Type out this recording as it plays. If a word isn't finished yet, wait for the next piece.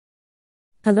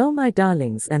Hello my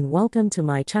darlings and welcome to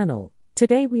my channel.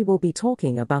 Today we will be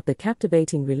talking about the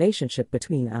captivating relationship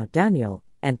between our Daniel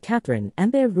and Kathryn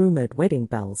and their rumored wedding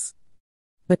bells.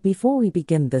 But before we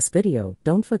begin this video,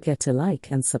 don't forget to like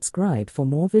and subscribe for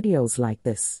more videos like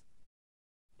this.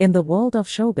 In the world of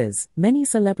showbiz, many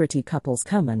celebrity couples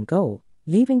come and go,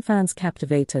 leaving fans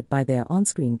captivated by their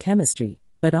on-screen chemistry,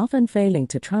 but often failing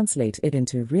to translate it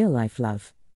into real-life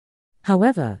love.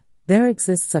 However, there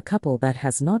exists a couple that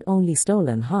has not only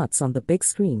stolen hearts on the big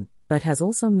screen, but has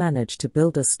also managed to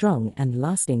build a strong and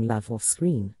lasting love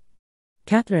off-screen.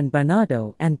 Kathryn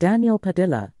Bernardo and Daniel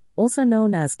Padilla, also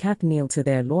known as Kathneel to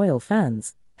their loyal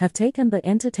fans, have taken the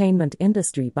entertainment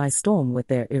industry by storm with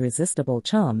their irresistible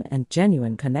charm and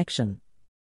genuine connection.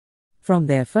 From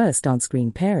their first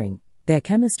on-screen pairing, their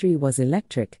chemistry was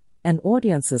electric, and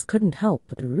audiences couldn't help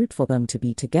but root for them to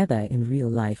be together in real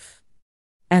life.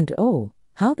 And oh,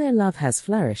 how their love has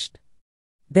flourished.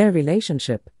 Their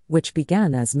relationship, which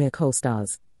began as mere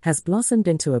co-stars, has blossomed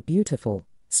into a beautiful,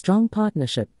 strong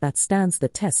partnership that stands the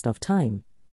test of time.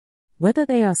 Whether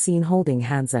they are seen holding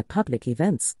hands at public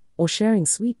events, or sharing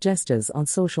sweet gestures on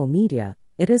social media,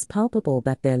 it is palpable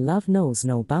that their love knows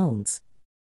no bounds.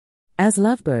 As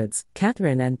lovebirds,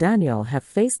 Kathryn and Daniel have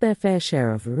faced their fair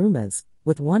share of rumors,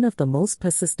 with one of the most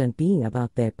persistent being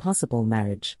about their possible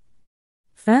marriage.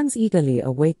 Fans eagerly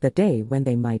await the day when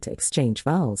they might exchange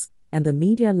vows, and the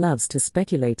media loves to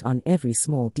speculate on every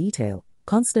small detail,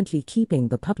 constantly keeping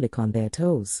the public on their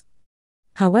toes.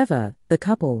 However, the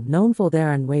couple, known for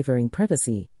their unwavering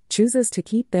privacy, chooses to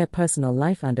keep their personal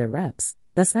life under wraps,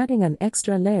 thus adding an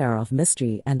extra layer of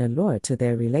mystery and allure to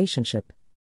their relationship.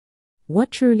 What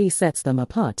truly sets them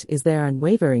apart is their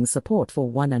unwavering support for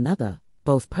one another,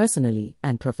 both personally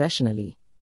and professionally.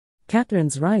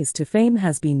 Kathryn's rise to fame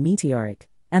has been meteoric,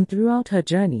 and throughout her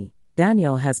journey,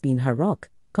 Daniel has been her rock,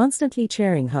 constantly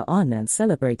cheering her on and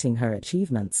celebrating her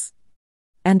achievements.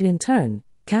 And in turn,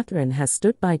 Kathryn has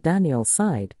stood by Daniel's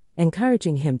side,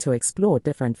 encouraging him to explore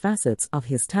different facets of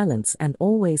his talents and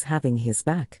always having his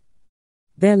back.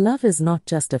 Their love is not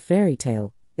just a fairy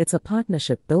tale, it's a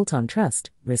partnership built on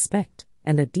trust, respect,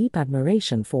 and a deep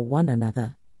admiration for one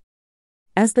another.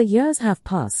 As the years have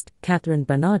passed, Kathryn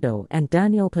Bernardo and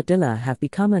Daniel Padilla have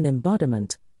become an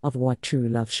embodiment of what true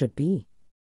love should be.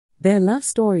 Their love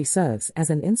story serves as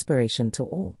an inspiration to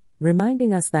all,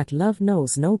 reminding us that love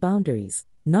knows no boundaries,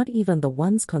 not even the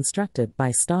ones constructed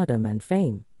by stardom and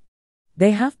fame.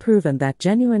 They have proven that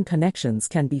genuine connections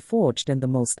can be forged in the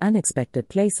most unexpected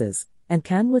places, and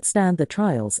can withstand the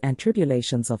trials and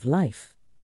tribulations of life.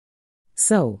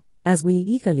 So, as we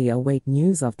eagerly await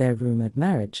news of their rumored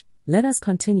marriage, let us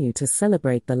continue to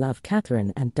celebrate the love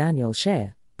Kathryn and Daniel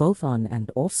share, both on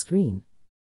and off screen.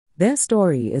 Their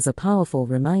story is a powerful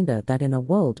reminder that in a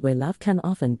world where love can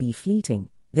often be fleeting,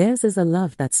 theirs is a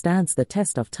love that stands the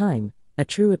test of time, a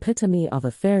true epitome of a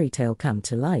fairy tale come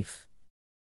to life.